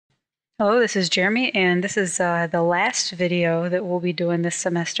Hello, this is Jeremy, and this is the last video that we'll be doing this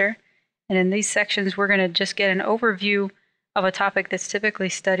semester. And in these sections, we're going to just get an overview of a topic that's typically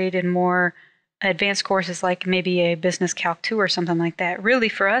studied in more advanced courses like maybe a Business Calc 2 or something like that. Really,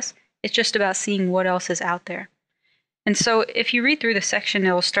 for us, it's just about seeing what else is out there. And so if you read through the section,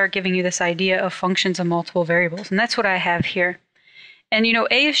 it will start giving you this idea of functions of multiple variables, and that's what I have here. And you know,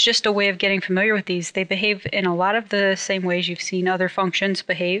 A is just a way of getting familiar with these. They behave in a lot of the same ways you've seen other functions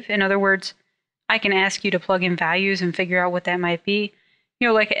behave. In other words, I can ask you to plug in values and figure out what that might be. You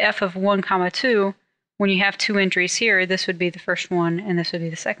know, like f of 1 comma 2, when you have two entries here, this would be the first one and this would be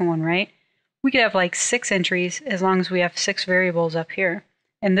the second one, right? We could have like 6 entries as long as we have 6 variables up here.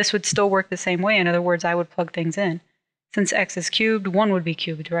 And this would still work the same way. In other words, I would plug things in. Since x is cubed, 1 would be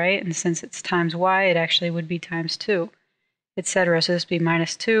cubed, right? And since it's times y, it actually would be times 2. Etc. So this would be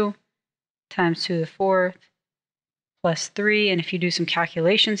minus 2 times 2 to the 4th plus 3. And if you do some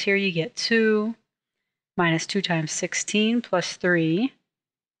calculations here, you get 2 minus 2 times 16 plus 3.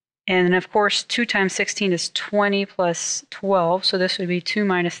 And then, of course, 2 times 16 is 20 plus 12. So this would be 2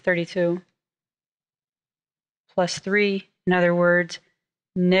 minus 32 plus 3. In other words,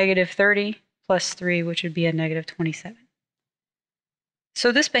 negative 30 plus 3, which would be a negative 27.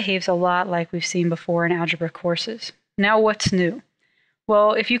 So this behaves a lot like we've seen before in algebra courses. Now what's new?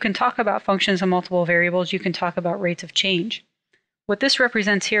 Well, if you can talk about functions of multiple variables, you can talk about rates of change. What this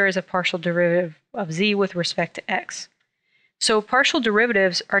represents here is a partial derivative of z with respect to x. So partial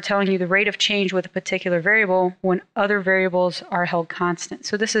derivatives are telling you the rate of change with a particular variable when other variables are held constant.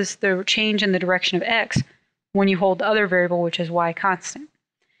 So this is the change in the direction of x when you hold the other variable, which is y, constant.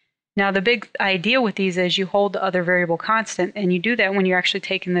 Now the big idea with these is you hold the other variable constant, and you do that when you're actually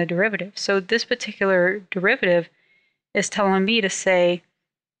taking the derivative. So this particular derivative is telling me to say,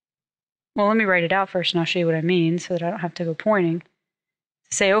 well, let me write it out first and I'll show you what I mean so that I don't have to go pointing.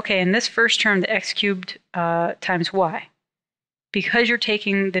 Say, okay, in this first term, the x cubed times y. Because you're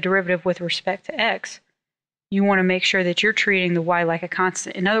taking the derivative with respect to x, you want to make sure that you're treating the y like a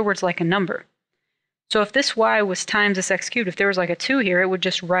constant. In other words, like a number. So if this y was times this x cubed, if there was like a 2 here, it would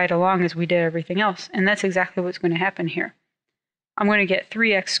just ride along as we did everything else. And that's exactly what's going to happen here. I'm going to get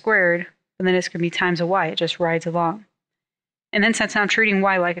 3x squared, and then it's going to be times a y. It just rides along. And then since I'm treating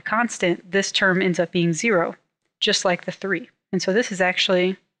y like a constant, this term ends up being 0, just like the 3. And so this is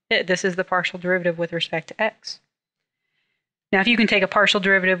actually it. This is the partial derivative with respect to x. Now, if you can take a partial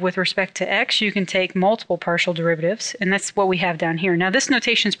derivative with respect to x, you can take multiple partial derivatives, and that's what we have down here. Now, this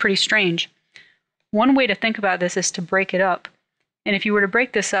notation is pretty strange. One way to think about this is to break it up. And if you were to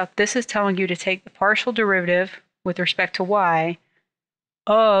break this up, this is telling you to take the partial derivative with respect to y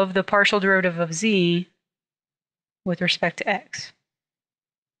of the partial derivative of z with respect to x.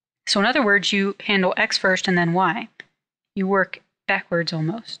 So in other words, you handle x first and then y. You work backwards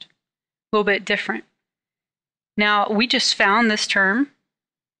almost. A little bit different. Now, we just found this term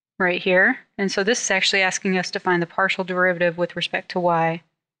right here, and so this is actually asking us to find the partial derivative with respect to y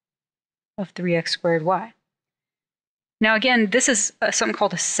of 3x squared y. Now again, this is something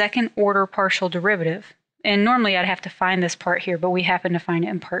called a second order partial derivative, and normally I'd have to find this part here, but we happen to find it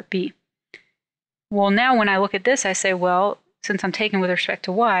in part B. Well, now when I look at this, I say, well, since I'm taking with respect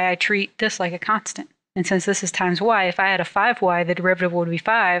to y, I treat this like a constant. And since this is times y, if I had a 5y, the derivative would be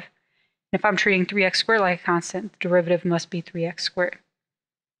 5. And if I'm treating 3x squared like a constant, the derivative must be 3x squared.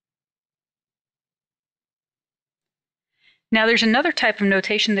 Now there's another type of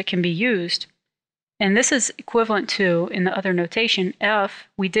notation that can be used, and this is equivalent to, in the other notation, f,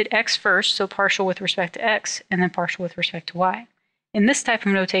 we did x first, so partial with respect to x, and then partial with respect to y. In this type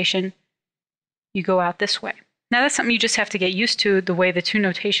of notation, you go out this way. Now that's something you just have to get used to, the way the two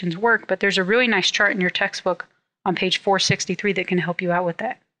notations work, but there's a really nice chart in your textbook on page 463 that can help you out with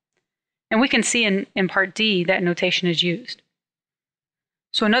that. And we can see in part D that notation is used.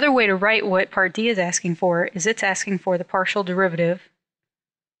 So another way to write what part D is asking for is it's asking for the partial derivative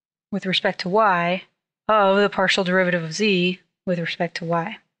with respect to y of the partial derivative of z with respect to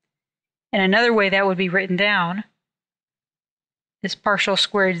y. And another way that would be written down is partial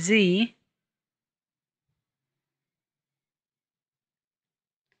squared z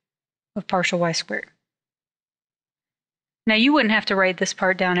of partial y squared. Now you wouldn't have to write this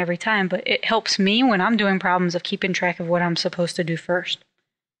part down every time, but it helps me when I'm doing problems of keeping track of what I'm supposed to do first.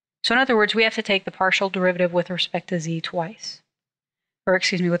 So in other words, we have to take the partial derivative with respect to z twice. Or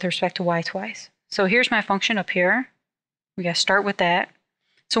excuse me, with respect to y twice. So here's my function up here. We got to start with that.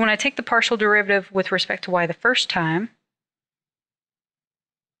 So when I take the partial derivative with respect to y the first time,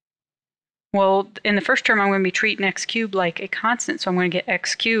 well, in the first term I'm going to be treating x cubed like a constant, so I'm going to get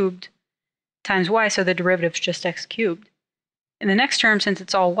x cubed times y, so the derivative is just x cubed. In the next term, since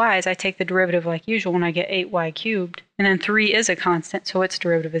it's all y's, I take the derivative like usual and I get 8y cubed. And then 3 is a constant, so its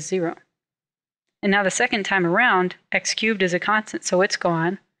derivative is 0. And now the second time around, x cubed is a constant, so it's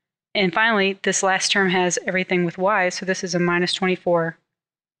gone. And finally, this last term has everything with y, so this is a minus 24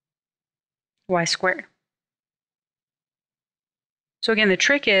 y squared. So again, the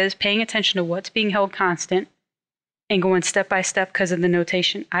trick is paying attention to what's being held constant and going step by step because of the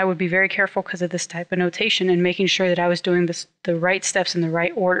notation. I would be very careful because of this type of notation and making sure that I was doing the right steps in the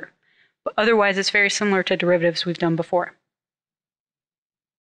right order. But otherwise, it's very similar to derivatives we've done before.